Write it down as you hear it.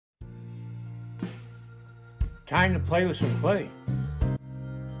Time to play with some clay.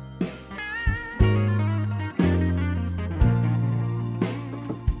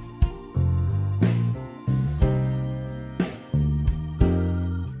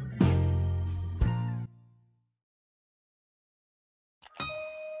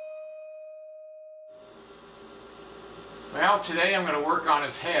 Well, today I'm going to work on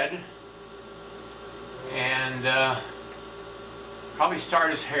his head and probably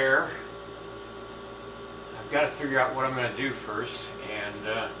start his hair. I've got to figure out what I'm going to do first, and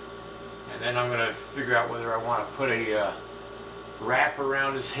then I'm going to figure out whether I want to put a wrap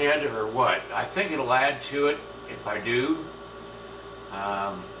around his head or what. I think it'll add to it if I do.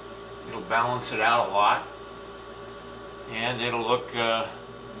 It'll balance it out a lot, and it'll look, I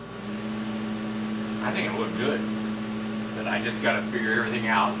think it'll look good. But I just got to figure everything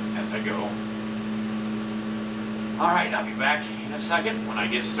out as I go. Alright, I'll be back in a second when I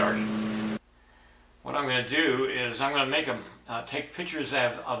get started. What I'm going to do is I'm going to make take pictures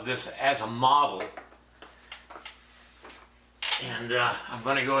of this as a model. And I'm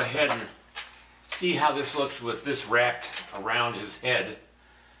going to go ahead and see how this looks with this wrapped around his head.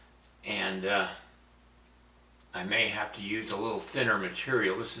 And I may have to use a little thinner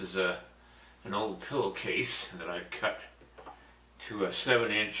material. This is an old pillowcase that I've cut to a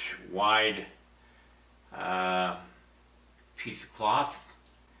 7-inch wide piece of cloth,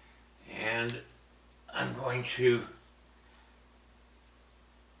 and I'm going to,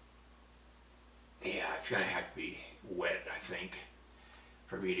 it's going to have to be wet, I think,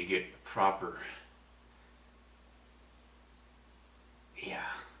 for me to get the proper,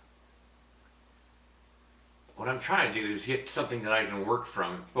 What I'm trying to do is get something that I can work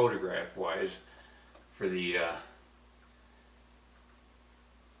from photograph-wise for the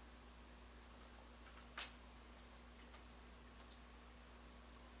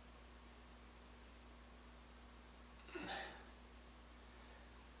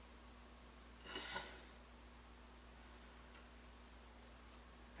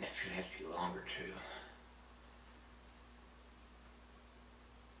it's going to have to be longer too.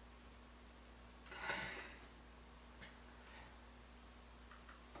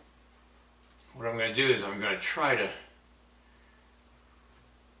 What I'm going to do is I'm going to try to,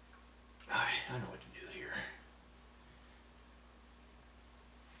 I know what to do here.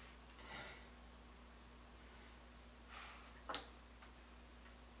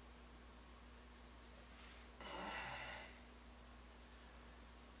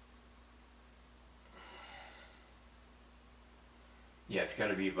 Yeah, it's got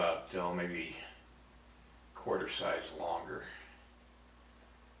to be about, maybe quarter size longer.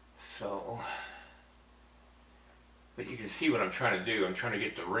 So, but you can see what I'm trying to do. I'm trying to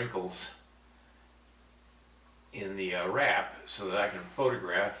get the wrinkles in the wrap so that I can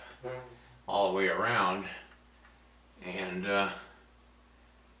photograph all the way around and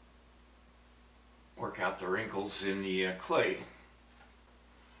work out the wrinkles in the clay.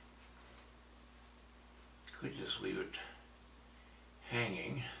 Could just leave it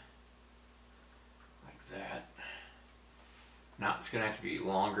hanging like that. Now it's going to have to be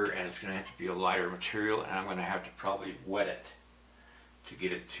longer, and it's going to have to be a lighter material, and I'm going to have to probably wet it to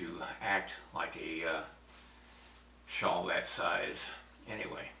get it to act like a shawl that size.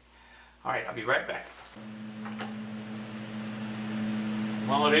 Anyway, alright, I'll be right back.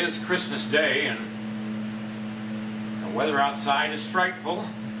 Well, it is Christmas Day, and the weather outside is frightful.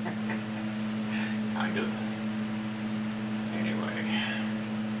 Kind of. Anyway,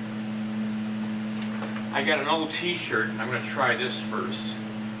 I got an old t-shirt, and I'm going to try this first.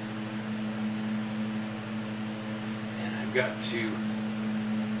 And I've got to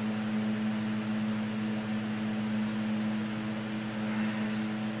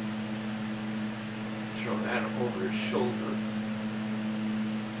throw that over his shoulder.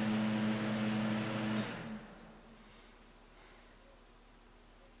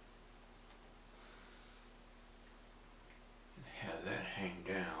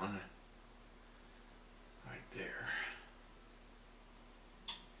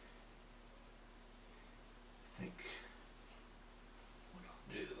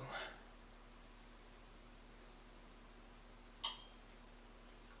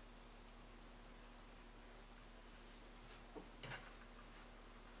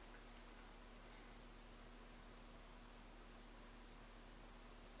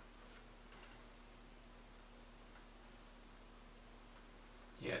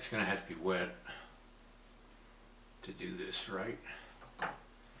 Yeah, it's going to have to be wet to do this right. And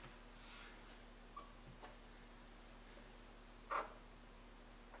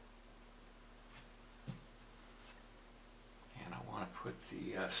I want to put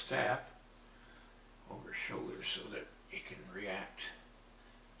the staff over shoulders so that it can react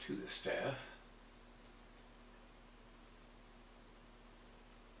to the staff.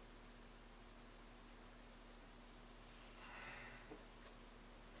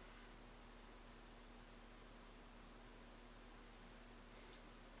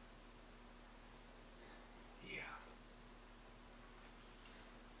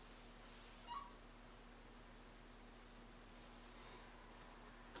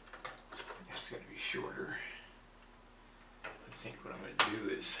 Got to be shorter. I think what I'm going to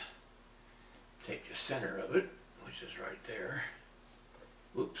do is take the center of it, which is right there.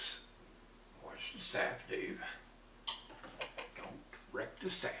 Whoops. Watch the staff, Dave. Don't wreck the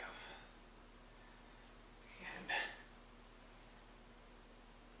staff. And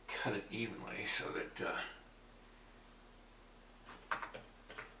cut it evenly so that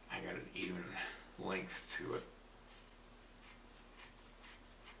I got an even length to it.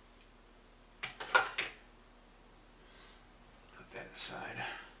 Side.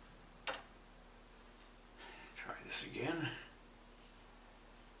 Try this again.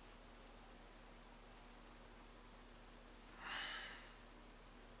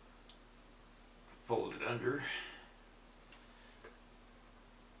 Fold it under.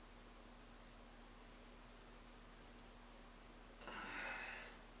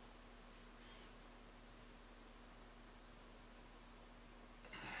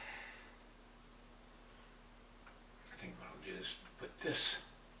 I think what I'll do is put this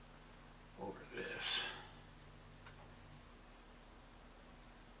over this.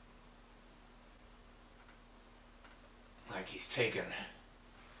 Like he's taken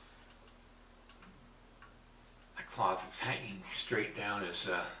a cloth that's hanging straight down his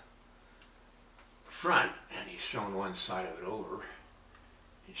front, and he's thrown one side of it over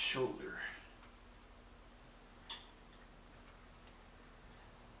his shoulder.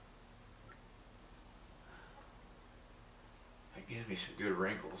 Gives me some good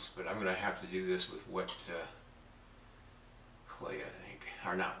wrinkles, but I'm going to have to do this with wet clay, I think.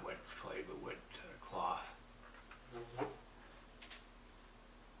 Or not wet clay, but wet cloth.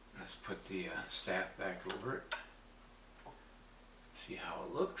 Let's put the staff back over it. See how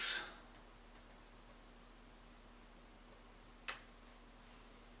it looks.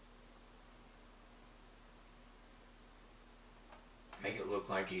 Make it look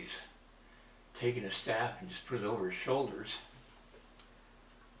like he's taking a staff and just put it over his shoulders.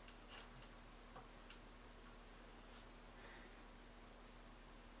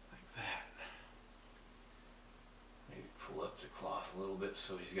 The cloth a little bit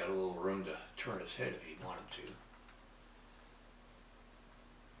so he's got a little room to turn his head if he wanted to.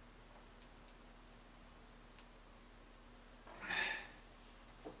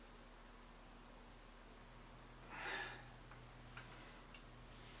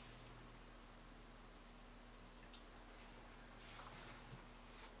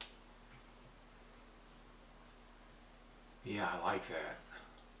 Yeah, I like that.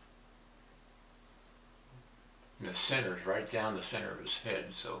 And the center is right down the center of his head,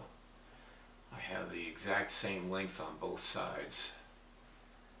 so I have the exact same length on both sides.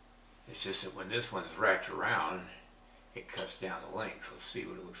 It's just that when this one's wrapped around, it cuts down the length. Let's see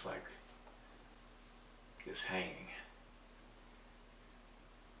what it looks like just hanging.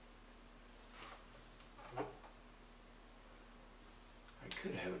 I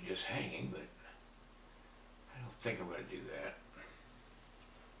could have it just hanging, but I don't think I'm going to do that.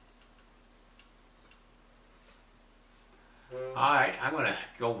 Alright, I'm going to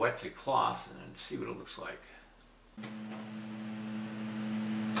go wet the cloth and see what it looks like.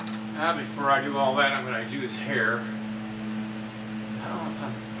 Now before I do all that, I'm going to do his hair. I don't know if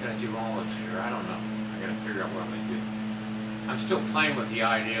I'm going to do all his hair. I don't know. I got to figure out what I'm going to do. I'm still playing with the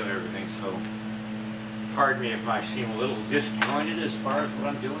idea of everything, so pardon me if I seem a little disjointed as far as what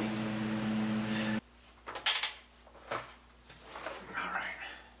I'm doing.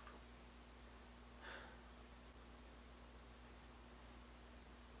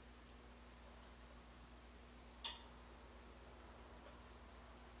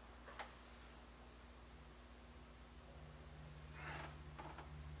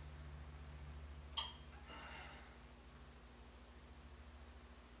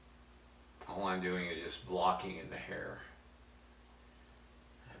 All I'm doing is just blocking in the hair.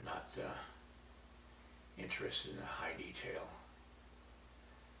 I'm not interested in the high detail.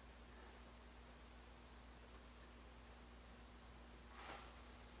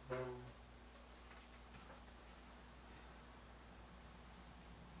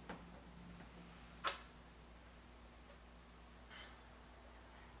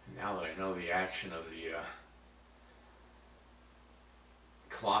 And now that I know the action of the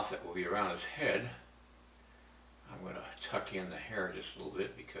cloth that will be around his head, I'm going to tuck in the hair just a little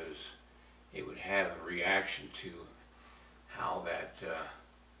bit because it would have a reaction to how that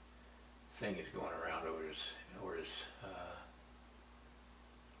thing is going around over his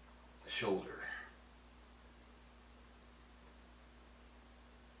shoulder.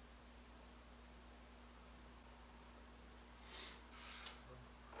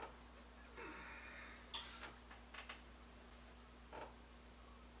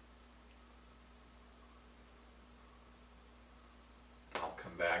 I'll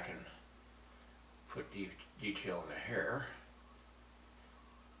come back and put detail in the hair.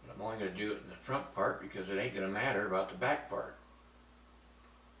 But I'm only going to do it in the front part because it ain't going to matter about the back part.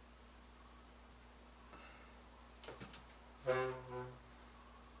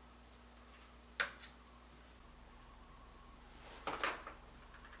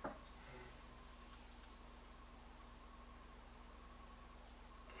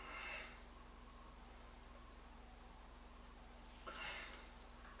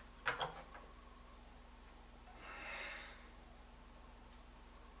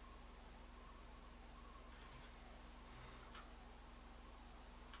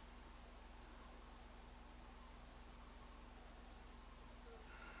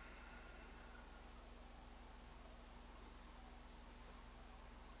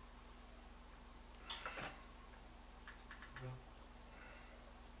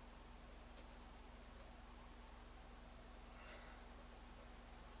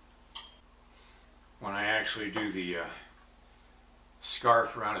 When I actually do the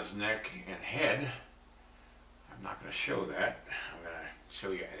scarf around his neck and head, I'm not going to show that. I'm going to show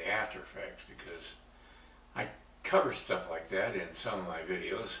you the after effects because I cover stuff like that in some of my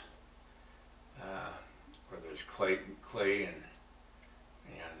videos where there's clay and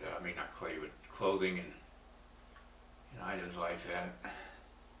I mean not clay but clothing and items like that.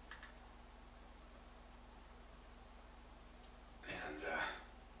 And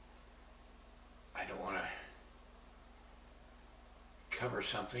I don't want to cover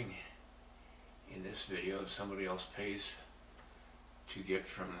something in this video that somebody else pays to get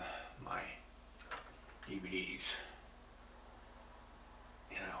from my DVDs.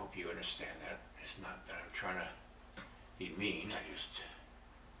 And I hope you understand that. It's not that I'm trying to be mean, I just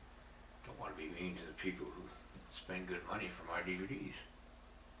don't want to be mean to the people who spend good money for my DVDs.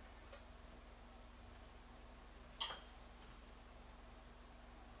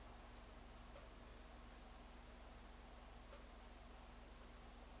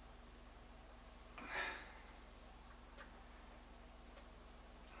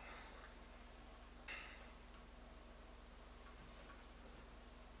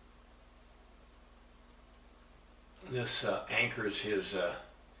 This anchors his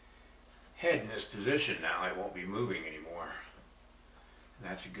head in this position now. It won't be moving anymore.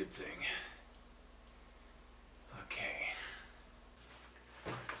 And that's a good thing. Okay.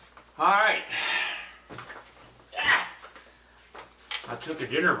 Alright. I took a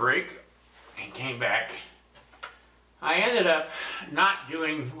dinner break and came back. I ended up not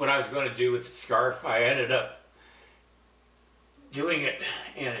doing what I was going to do with the scarf. I ended up doing it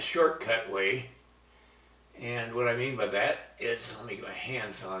in a shortcut way. And what I mean by that is, let me get my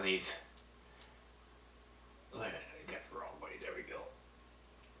hands on these. I got the wrong way, there we go.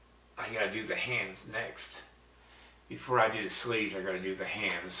 I gotta do the hands next. Before I do the sleeves, I gotta do the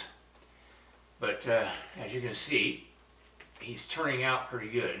hands. But as you can see, he's turning out pretty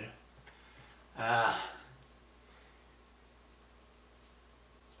good.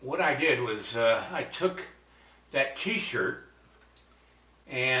 What I did was, I took that t-shirt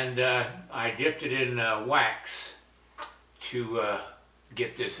and I dipped it in wax to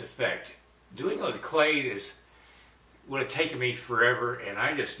get this effect. Doing it with clay would have taken me forever, and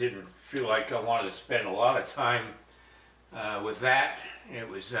I just didn't feel like I wanted to spend a lot of time with that. It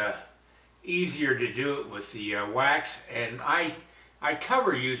was easier to do it with the wax, and I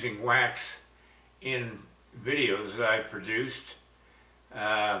cover using wax in videos that I produced,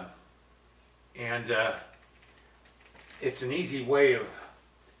 and it's an easy way of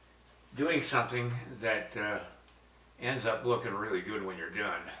doing something that ends up looking really good when you're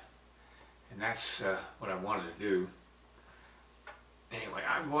done. And that's what I wanted to do. Anyway,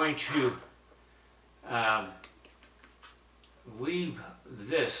 I'm going to leave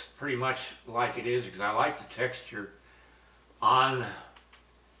this pretty much like it is because I like the texture on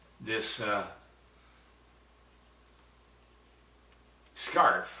this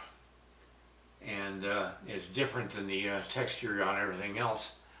scarf. And it's different than the texture on everything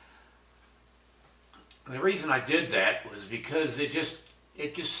else. The reason I did that was because it just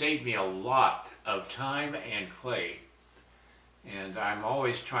saved me a lot of time and clay, and I'm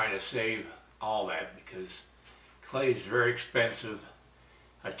always trying to save all that because Clay is very expensive.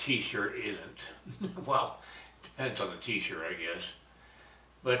 A t-shirt isn't. Well, it depends on the t-shirt, I guess.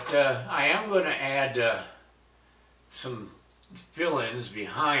 But I am going to add some fill-ins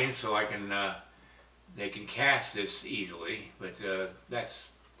behind so I can they can cast this easily. But that's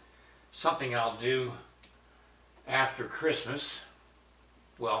something I'll do after Christmas.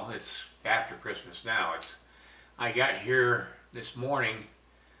 Well, it's after Christmas now. I got here this morning,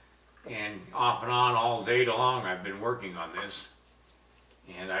 and off and on all day long I've been working on this,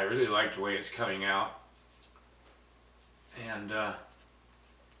 and I really like the way it's coming out. And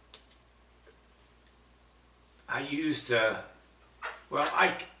I used well,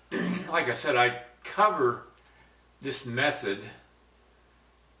 like I said, I cover this method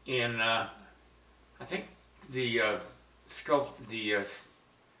in I think the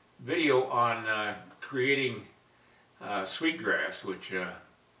video on creating sweetgrass, which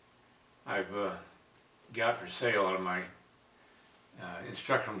I've got for sale on my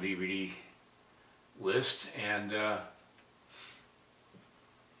instructional DVD list, and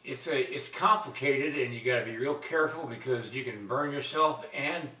it's complicated, and you got to be real careful because you can burn yourself,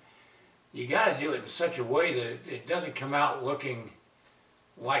 and you got to do it in such a way that it doesn't come out looking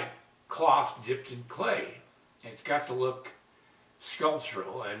like cloth dipped in clay. It's got to look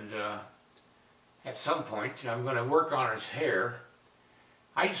sculptural, and at some point I'm going to work on his hair.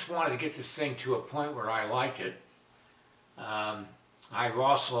 I just wanted to get this thing to a point where I liked it. I've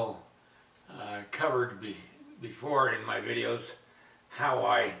also covered before in my videos how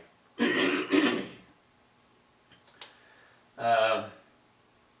I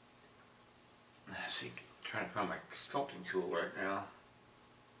let's see, trying to find my sculpting tool right now.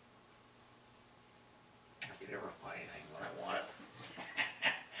 I can never find anything when I want it.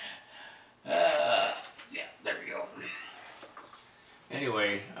 Yeah, there we go.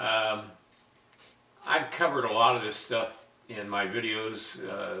 Anyway, I've covered a lot of this stuff in my videos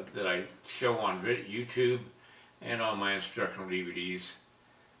that I show on YouTube and on my instructional DVDs.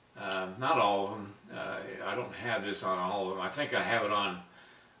 Not all of them. I don't have this on all of them. I think I have it on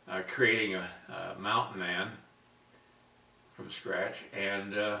creating a mountain man from scratch,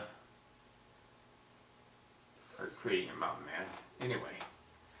 and or creating a mountain man. Anyway,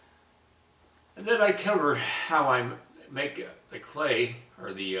 and then I cover how I make the clay,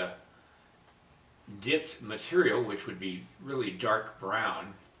 or the dipped material, which would be really dark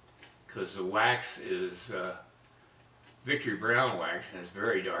brown, because the wax is Victory Brown wax, and it's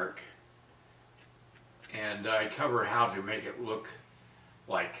very dark. And I cover how to make it look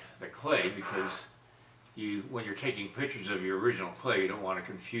like the clay, because when you're taking pictures of your original clay, you don't want to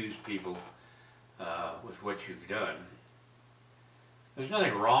confuse people with what you've done. There's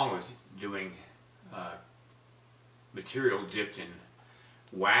nothing wrong with doing material dipped in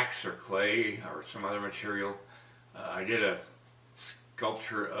wax or clay or some other material. I did a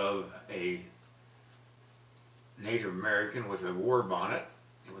sculpture of a Native American with a war bonnet.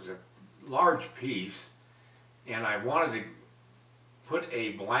 It was a large piece, and I wanted to put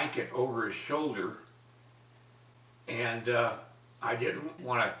a blanket over his shoulder, and I didn't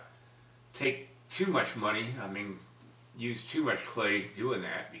want to take too much money, use too much clay doing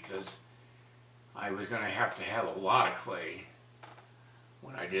that, because I was going to have a lot of clay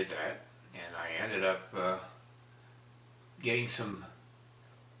when I did that, and I ended up getting some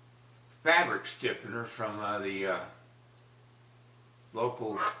fabric stiffener from the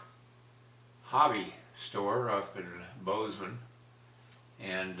local hobby store up in Bozeman,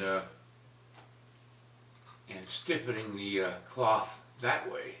 and stiffening the cloth that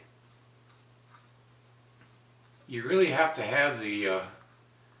way. You really have to have the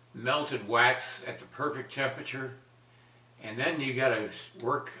melted wax at the perfect temperature, and then you got to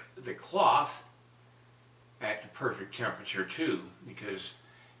work the cloth at the perfect temperature too, because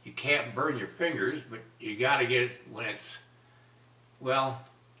you can't burn your fingers, but you got to get it when it's, well,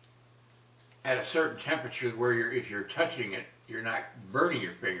 at a certain temperature where if you're touching it, you're not burning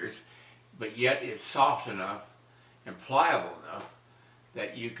your fingers, but yet it's soft enough and pliable enough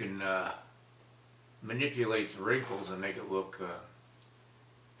that you can manipulate the wrinkles and make it look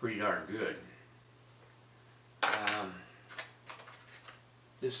pretty darn good.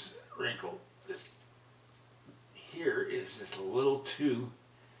 This wrinkle, this here is just a little too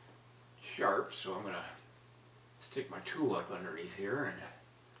sharp, so I'm going to stick my tool up underneath here and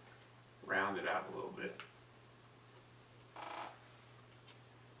round it out a little bit.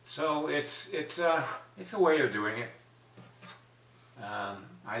 So it's a way of doing it.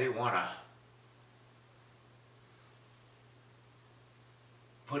 I didn't want to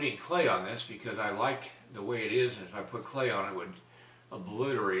put any clay on this because I like the way it is, and if I put clay on it, it would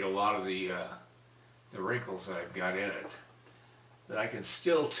obliterate a lot of the the wrinkles that I've got in it. But I can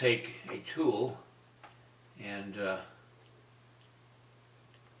still take a tool and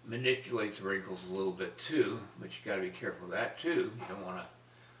manipulate the wrinkles a little bit too, but you got to be careful of that too. You don't want to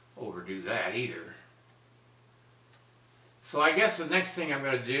overdo that either. So I guess the next thing I'm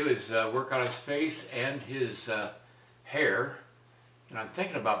going to do is work on his face and his hair. And I'm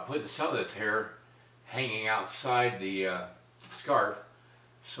thinking about putting some of this hair hanging outside the scarf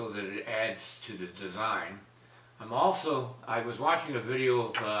so that it adds to the design. I was watching a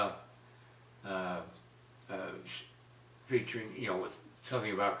video of featuring, with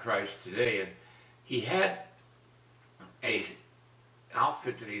something about Christ today, and he had a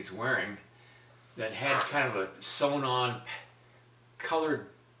outfit that he's wearing that had kind of a sewn on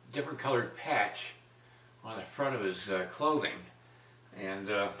different colored patch on the front of his clothing. And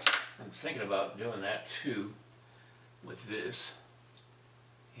I'm thinking about doing that too with this.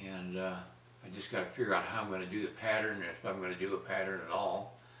 And I just got to figure out how I'm going to do the pattern, if I'm going to do a pattern at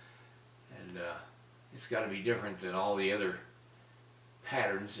all. And it's got to be different than all the other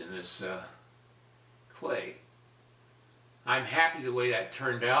patterns in this clay. I'm happy the way that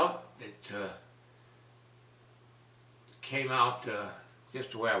turned out. It came out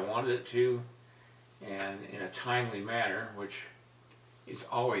just the way I wanted it to, and in a timely manner, which is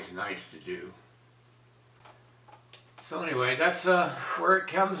always nice to do. So anyway, that's where it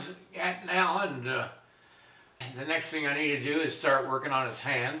comes at now, and the next thing I need to do is start working on his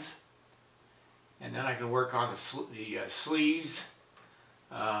hands, and then I can work on the sleeves.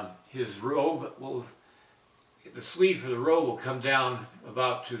 His robe the sleeve for the robe will come down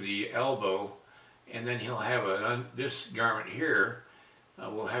about to the elbow, and then he'll have this garment here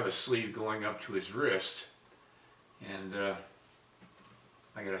will have a sleeve going up to his wrist, and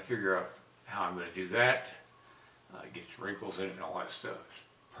I got to figure out how I'm going to do that. Get the wrinkles in it and all that stuff.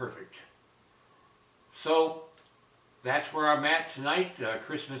 Perfect. So that's where I'm at tonight,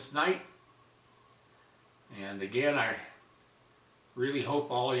 Christmas night. And again, I really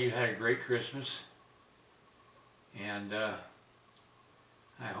hope all of you had a great Christmas. And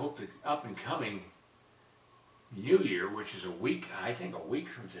I hope the up and coming New Year, which is I think a week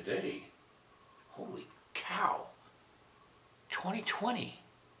from today. Holy cow. 2020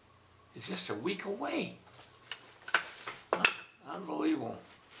 is just a week away. Unbelievable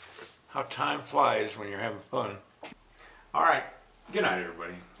how time flies when you're having fun. All right, good night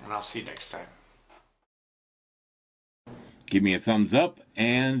everybody, and I'll see you next time. Give me a thumbs up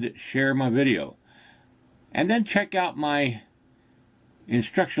and share my video. And then check out my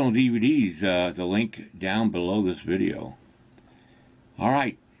instructional DVDs, the link down below this video. All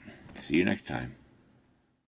right, see you next time.